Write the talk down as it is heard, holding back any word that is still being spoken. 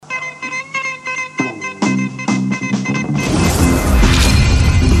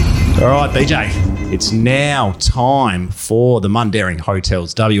All right, BJ, it's now time for the Mundaring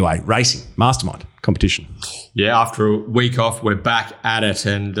Hotels WA Racing Mastermind competition. Yeah, after a week off, we're back at it.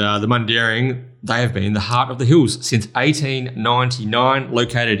 And the Mundaring, they have been in the heart of the hills since 1899,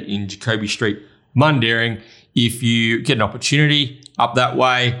 located in Jacoby Street, Mundaring. If you get an opportunity up that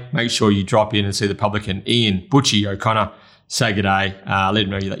way, make sure you drop in and see the publican Ian Butchie O'Connor. Say good day. Let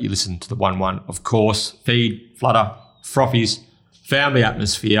him know that you listen to the 1-1, of course. Feed, flutter, frothies, family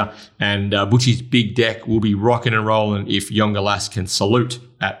atmosphere, and Butchie's big deck will be rocking and rolling if Yonga Lass can salute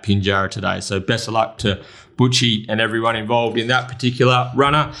at Pinjarra today. So best of luck to Butchie and everyone involved in that particular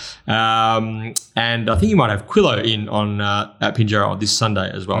runner. And I think you might have Quillo in on at Pinjarra this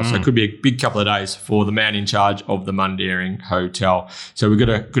Sunday as well. So it could be a big couple of days for the man in charge of the Mundaring Hotel. So we've got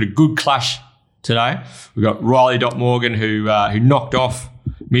a good clash today. We've got Rylie Morgan who knocked off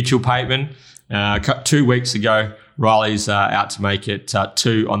Mitchell Pateman 2 weeks ago. Riley's out to make it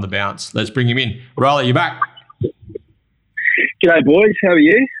 2 on the bounce. Let's bring him in. Rylie, you're back. G'day, boys. How are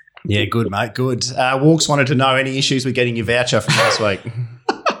you? Yeah, good, mate. Good. Walks wanted to know any issues with getting your voucher from last week.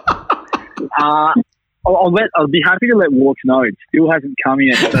 I'll be happy to let Walks know. It still hasn't come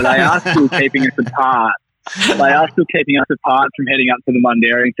yet, so they are still keeping us apart. They are still keeping us apart from heading up to the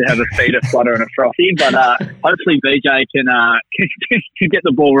Mundaring to have a feed, a flutter and a frothy. But hopefully BJ can get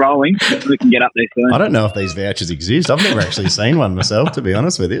the ball rolling so we can get up there soon. I don't know if these vouchers exist. I've never actually seen one myself, to be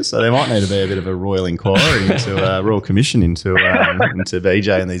honest with you. So there might need to be a bit of a royal inquiry into Royal Commission into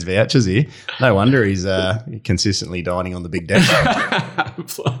BJ and these vouchers here. No wonder he's consistently dining on the big deck.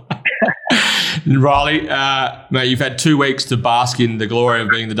 Rylie, mate, you've had 2 weeks to bask in the glory of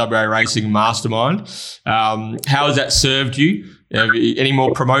being the WA Racing Mastermind. How has that served you? Any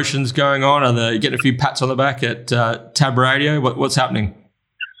more promotions going on? Are you getting a few pats on the back at Tab Radio? What's happening?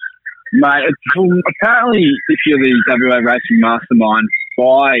 Mate, apparently if you're the WA Racing Mastermind,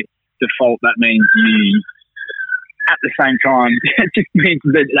 by default that means you, at the same time, it just means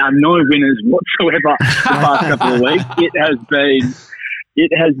that there are no winners whatsoever the past couple of weeks. It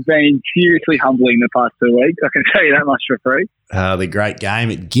has been seriously humbling the past 2 weeks. I can tell you that much for free. The great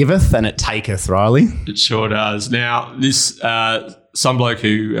game. It giveth and it taketh, Rylie. It sure does. Now, this some bloke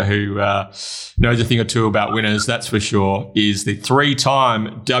who knows a thing or two about winners, that's for sure, is the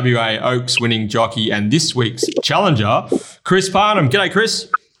 3-time WA Oaks winning jockey and this week's challenger, Chris Parnham. G'day, Chris.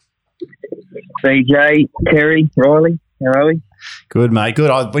 BJ, Terry, Rylie, how are we? Good, mate.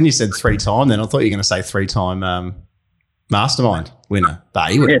 Good. When you said 3-time, then I thought you were going to say 3-time Mastermind winner.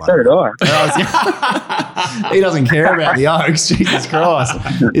 But he would have won. So did I. He doesn't care about the Oaks. Jesus Christ.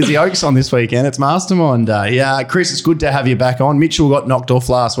 Is the Oaks on this weekend? It's Mastermind Day. Yeah, Chris, it's good to have you back on. Mitchell got knocked off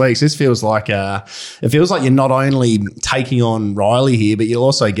last week. So this feels like you're not only taking on Rylie here, but you'll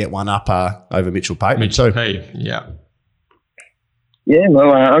also get one up over Mitchell Pateman too. Hey, yeah. Yeah,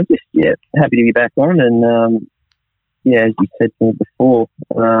 well, I'm just happy to be back on. And, as you said to me before,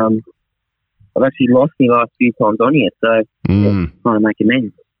 I've actually lost my last few times on here, so trying to make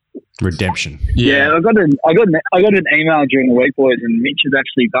amends. Redemption. Yeah, I got an email during the week, boys, and Mitch has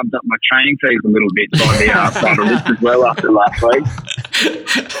actually bumped up my training fees a little bit by the list as well after last week.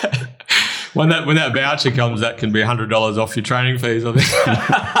 When that voucher comes, that can be $100 off your training fees, I think.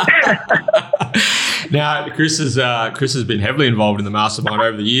 Now, Chris has been heavily involved in the Mastermind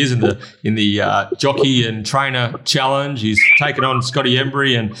over the years in the jockey and trainer challenge. He's taken on Scotty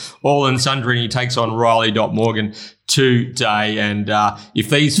Embry and all and sundry. And he takes on Rylie Morgan today. And if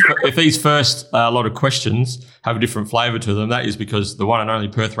these first lot of questions have a different flavour to them, that is because the one and only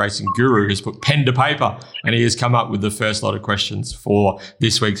Perth racing guru has put pen to paper and he has come up with the first lot of questions for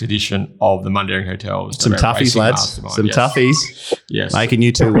this week's edition of the Mundaring Hotels. Some toughies, lads. Some toughies. Yes. Making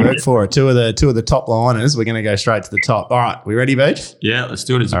you two work for it. Two of the top liners. We're going to go straight to the top. All right. We ready, Beach? Yeah, let's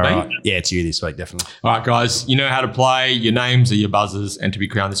do it. As a right. Yeah, it's you this week, definitely. All right, guys. You know how to play. Your names are your buzzers. And to be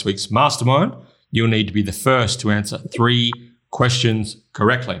crowned this week's Mastermind, you'll need to be the first to answer 3 questions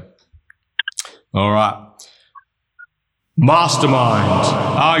correctly. All right. Mastermind,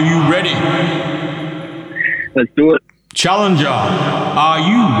 are you ready? Let's do it. Challenger, are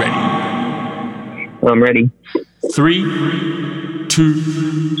you ready? I'm ready. 3,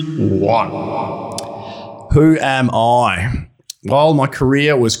 2, 1. Who am I? While my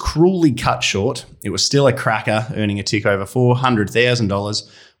career was cruelly cut short, it was still a cracker, earning a tick over $400,000,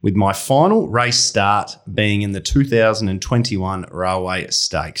 with my final race start being in the 2021 Railway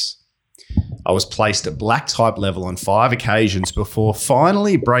Stakes. I was placed at black type level on 5 occasions before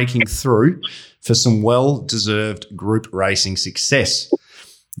finally breaking through for some well-deserved group racing success.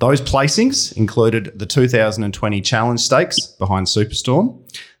 Those placings included the 2020 Challenge Stakes behind Superstorm,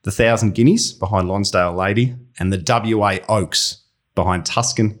 the 1,000 Guineas behind Lonsdale Lady, and the WA Oaks behind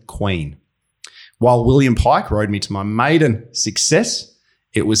Tuscan Queen. While William Pike rode me to my maiden success,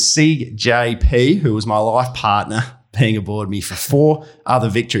 it was CJP who was my life partner, being aboard me for 4 other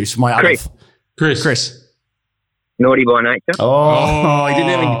victories. For my Chris. Naughty by nature. Oh, he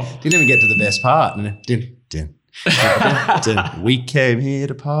didn't even get to the best part. We came here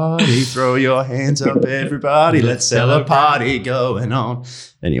to party. Throw your hands up, everybody. Let's sell a party going on.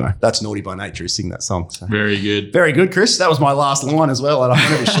 Anyway, that's Naughty by Nature. Sing that song. So. Very good. Very good, Chris. That was my last line as well. And I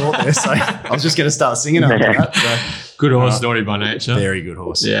went a bit short there, so I was just going to start singing after that. So. Good horse, Naughty by Nature. Very good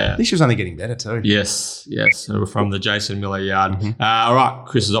horse. Yeah. I think she was only getting better too. Yes. So we're from the Jason Miller yard. Mm-hmm. All right,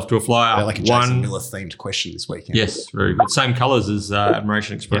 Chris is off to a flyer. Like a Jason Miller themed question this weekend. Yes, very good. Same colours as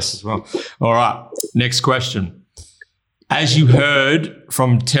Admiration Express as well. All right, next question. As you heard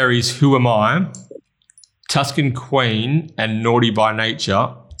from Terry's Who Am I, Tuscan Queen and Naughty by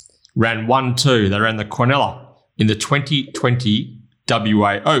Nature ran 1-2. They ran the Quinella in the 2020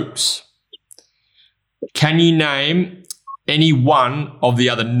 WA Oaks. Can you name any one of the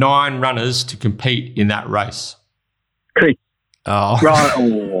other 9 runners to compete in that race? Chris. Oh. Right.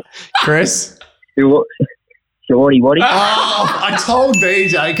 Oh. Chris? Shorty. Oh, I told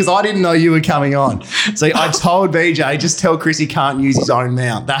BJ because I didn't know you were coming on. So I told BJ, just tell Chris he can't use his own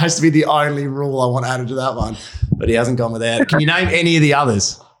mount. That has to be the only rule I want added to that one. But he hasn't gone without it. Can you name any of the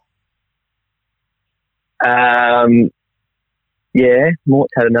others? Yeah,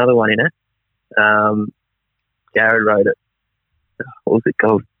 Mort had another one in it. Jared wrote it. What was it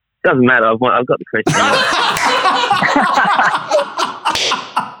called? Doesn't matter. I've got the question.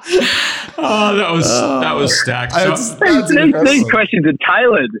 Oh, that was stacked. These questions are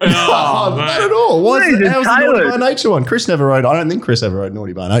tailored. Not at all. How was the Naughty by Nature one? Chris never rode. I don't think Chris ever rode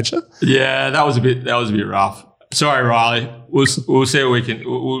Naughty by Nature. Yeah, that was a bit rough. Sorry, Riley. We'll see what we can.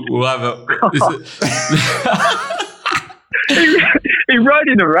 We'll have a. He rode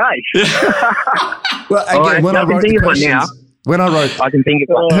in a race. Well, again, when I wrote the questions, I can think of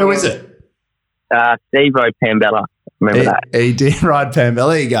one. Who is it? Steve rode Pambella. Remember that? He did ride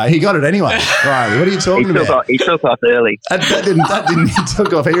Pambella. There you go. He got it anyway. Right. What are you talking about? He took off early. That didn't. He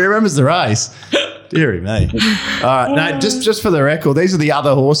took off. He remembers the race. Deary me. All right. No, just for the record, these are the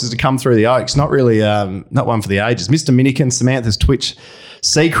other horses to come through the Oaks. Not really, not one for the ages. Mr. Minikin, Samantha's Twitch,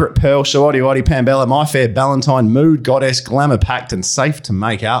 Secret Pearl, Shawati Wadi, Pambella, My Fair Valentine, Mood Goddess, Glamour Pact, and Safe to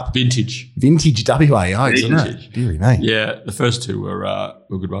Make Up. Vintage WA Oaks, isn't it? Deary me. Yeah, the first 2 were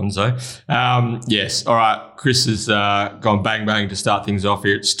good ones though. Yes. All right. Chris has gone bang bang to start things off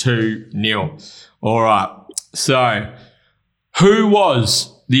here. It's 2-0. All right. So, who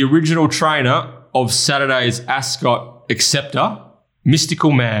was the original trainer of Saturday's Ascot Acceptor,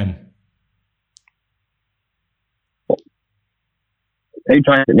 Mystical Man? Who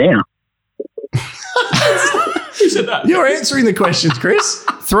trains it now? Who said that? You're answering the questions, Chris.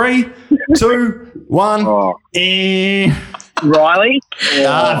 3, 2, 1. Riley?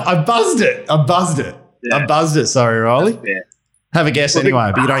 I buzzed it. Yeah. I buzzed it. Sorry, Riley. Yeah. Have a guess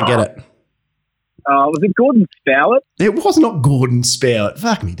anyway, but you don't get it. Was it Gordon Spowett? It was not Gordon Spowett.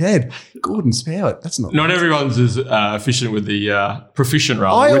 Fuck me, Dad. Gordon Spowett. That's not. Not everyone's as efficient with the proficient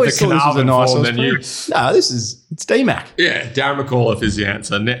rather. I with always the thought this was a nice form than you. No, it's DMAC. Yeah, Darren McAuliffe is the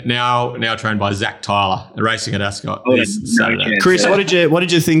answer. Now trained by Zach Tyler, racing at Ascot this Saturday. Chris, what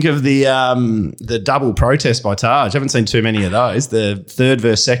did you think of the double protest by Taj? I haven't seen too many of those. The third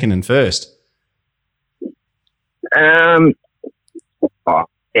versus second and first.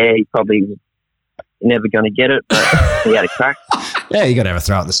 He probably never going to get it, but he had a crack. Yeah, you got to have a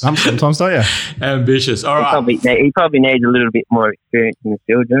throw at the stump sometimes, don't you? Ambitious. All right. He probably needs a little bit more experience in the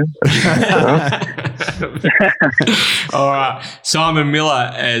field, All right. Simon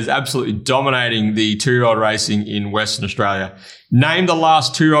Miller is absolutely dominating the 2-year-old racing in Western Australia. Name the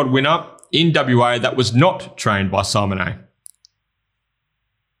last 2-year-old winner in WA that was not trained by Simon A.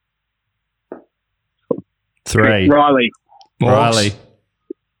 3. Riley.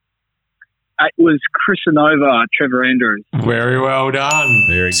 It was Chris Nova, Trevor Andrews. Very well done.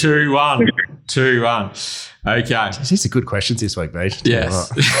 Very 2-1. 2-1. Okay. These are good questions this week, Beach.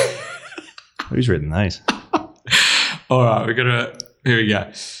 Yes. Right. Who's written these? All right. Here we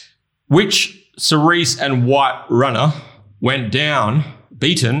go. Which Cerise and White runner went down,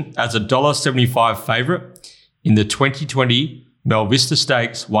 beaten as a $1.75 favourite in the 2020 Melvista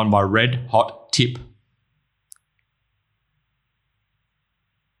Stakes won by Red Hot Tip?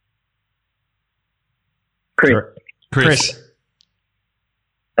 Chris.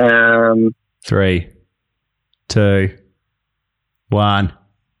 3, 2, 1.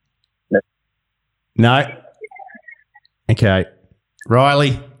 No. Okay.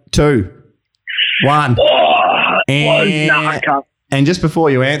 Riley, 2, 1. And just before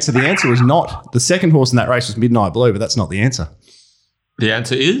you answer, the answer was not. The second horse in that race was Midnight Blue, but that's not the answer. The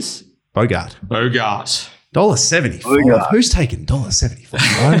answer is? Bogart. $1.75. Who's taking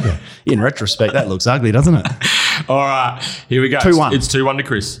 $1.75? In retrospect, that looks ugly, doesn't it? All right, here we go. 2-1. It's 2-1 to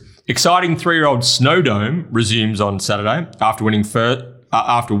Chris. Exciting 3-year-old Snowdome resumes on Saturday after winning first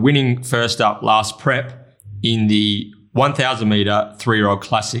up last prep in the 1,000-metre 3-year-old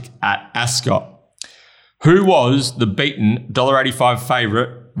classic at Ascot. Who was the beaten $1.85 favourite,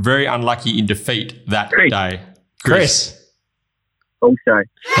 very unlucky in defeat that day? Chris. Also. Yeah, it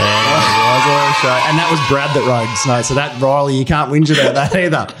was also. And that was Brad that rode Snow. So that, Rylie, you can't whinge about that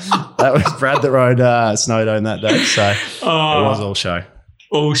either. That was Brad that rode Snowdome that day. So it was all show.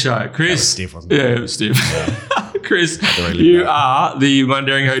 All show. Chris. That was stiff, wasn't it? Yeah, it was stiff. Yeah. Chris, you are the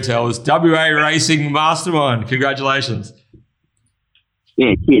Mundaring Hotel's WA Racing Mastermind. Congratulations.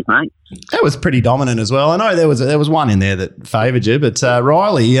 Yeah, cheers, mate. That was pretty dominant as well. I know there was one in there that favoured you, but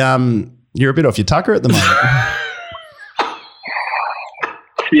Rylie, you're a bit off your tucker at the moment.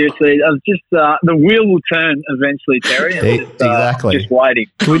 Seriously, I was just the wheel will turn eventually, Terry. Exactly. Just waiting.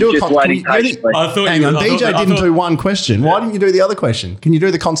 Can we do waiting patiently. Hang on, DJ didn't do one question. Why didn't you do the other question? Can you do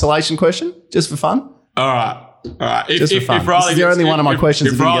the consolation question just for fun? All right. Just for fun. This is the only one of my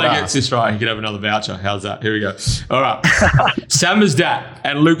questions. If Rylie gets this right, he can have another voucher. How's that? Here we go. All right. Sammersdat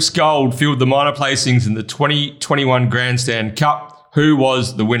and Luke Scold filled the minor placings in the 2021 Grandstand Cup. Who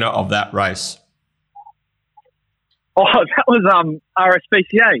was the winner of that race? Oh, that was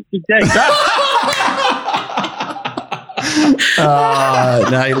RSPCA. Big day.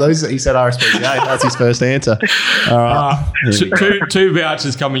 No, he loses. He said RSPCA. That's his first answer. All right. Two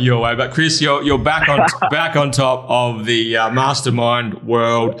vouchers coming your way, but Chris, you're back on top of the Mastermind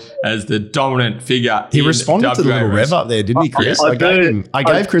world as the dominant figure. He responded to the little rev up there, didn't he, Chris? I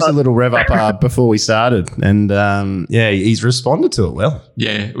gave Chris a little rev up before we started, and he's responded to it well.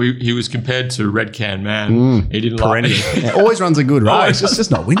 Yeah, he was compared to Red Can Man. He didn't perennial. like it. Yeah, always runs a good race.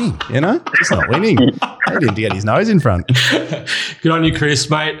 Just not winning. Just not winning. He didn't get his nose in front. Good on you, Chris,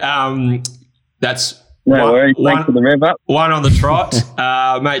 mate. That's no worries. Thanks for the rev up. One on the trot.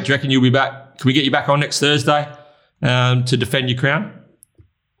 Mate, do you reckon you'll be back? Can we get you back on next Thursday to defend your crown?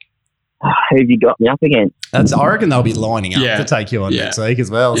 Who have you got me up against? I reckon they'll be lining up to take you on next week as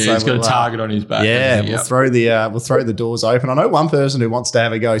well. Yeah, so he's got a target on his back. Yeah, we'll throw the doors open. I know one person who wants to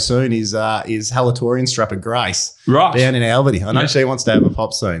have a go soon is Halatorian strapper Grace, right, down in Albany. I know she wants to have a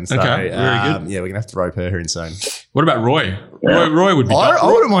pop soon. So, okay, very good. Yeah, we're gonna have to rope her in soon. What about Roy? Roy would be. I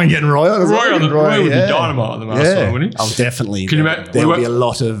wouldn't mind getting Roy. Roy would be dynamite on the Mastermind, wouldn't he? Oh, definitely. There'll be a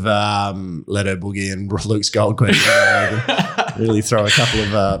lot of Let Her Boogie and Luke Scold questions. Really throw a couple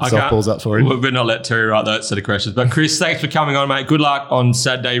of softballs up for him. We better not let Terry write that set of questions. But Chris, thanks for coming on, mate. Good luck on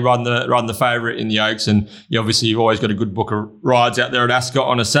Saturday. Run the favourite in the Oaks, and you've always got a good book of rides out there at Ascot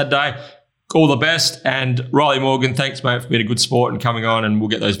on a Saturday. All the best. And Rylie Morgan, thanks, mate, for being a good sport and coming on, and we'll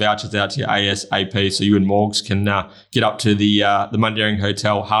get those vouchers out to you ASAP so you and Morgs can get up to the Mundaring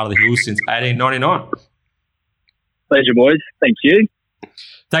Hotel, Heart of the Hills, since 1899. Pleasure, boys. Thank you.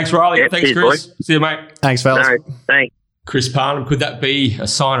 Thanks, Rylie. Yeah, thanks, Chris. Boys. See you, mate. Thanks, fellas. No, thanks. Chris Parnham, could that be a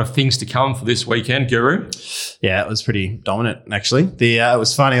sign of things to come for this weekend, Guru? Yeah, it was pretty dominant, actually. It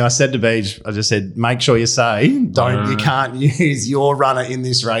was funny. I said to Beej, I just said, make sure you say, you can't use your runner in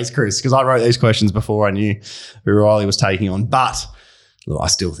this race, Chris, because I wrote these questions before I knew who Rylie was taking on. But look, I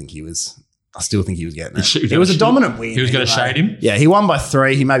still think he was getting it. It was a dominant win. He was going to shade him? Yeah, he won by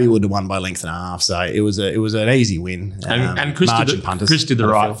 3. He maybe would have won by length and a half. So it was an easy win. And Chris did the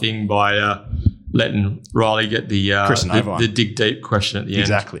right thing by letting Rylie get the dig deep question at the end.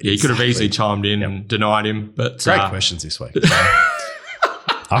 Exactly. Yeah, he could have easily chimed in and denied him. But great questions this week.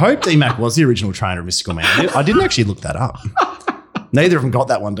 I hope D-Mac was the original trainer of Mystical Man. I didn't actually look that up. Neither of them got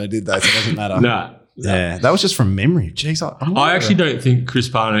that one, did they? So it doesn't matter. No. Yeah, that was just from memory. Jeez, I actually don't think Chris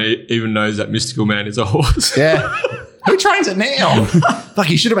Parnham even knows that Mystical Man is a horse. Yeah. Who trains it now? Like,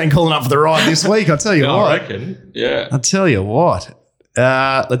 he should have been calling up for the ride this week, I'll tell you what. I reckon, yeah. I'll tell you what.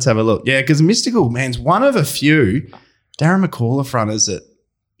 Let's have a look. Yeah, because Mystical Man's one of a few Darren McCullough fronters that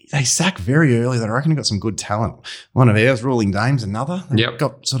they sack very early that I reckon got some good talent. One of ours, Ruling Dame's another. Yep.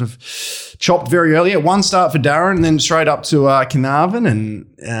 Got sort of chopped very early. One start for Darren and then straight up to Carnarvon,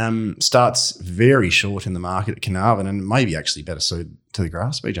 and starts very short in the market at Carnarvon and maybe actually better suited to the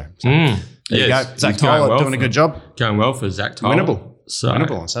grass, BJ. So there you go. Zach Tyler doing a good job. Going well for Zach Tyler.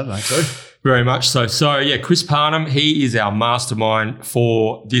 Winnable on Saturday too. Very much so. So, yeah, Chris Parnham, he is our mastermind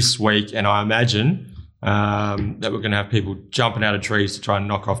for this week, and I imagine that we're going to have people jumping out of trees to try and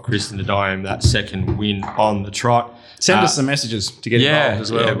knock off Chris and deny him that second win on the trot. Send us some messages to get involved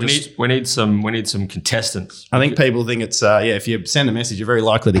as well. Yeah, we need some contestants. I think people think it's if you send a message, you're very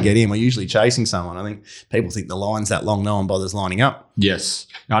likely to get in. We're usually chasing someone. I think people think the line's that long, no one bothers lining up. Yes,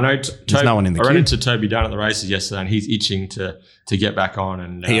 I know. There's no one in the queue. I ran into Toby Dunn at the races yesterday, and he's itching to get back on.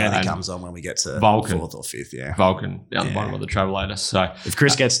 And he only comes on when we get to Vulcan, 4th or 5th. Yeah, Vulcan down the bottom of the Travelator. So if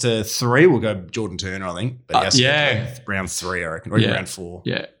Chris gets to 3, we'll go Jordan Turner, I think. But he has to get to round 3, I reckon, or round 4.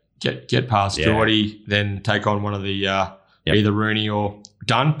 Yeah, get past Geordie, then take on one of the either Rooney or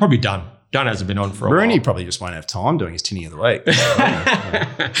Dunn. Probably Dunn. Dunn hasn't been on for a while. Rooney probably just won't have time doing his tinny of the week.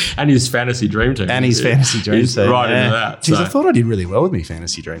 And his fantasy dream team. Right into that. Jeez, So. I thought I did really well with my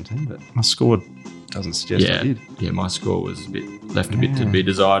fantasy dream team, but my score doesn't suggest I did. Yeah, my score was left a bit to be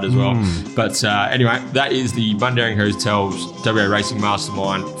desired as well. But anyway, that is the Mundaring Hotels WA Racing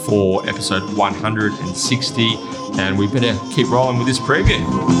Mastermind for episode 160. And we better keep rolling with this preview.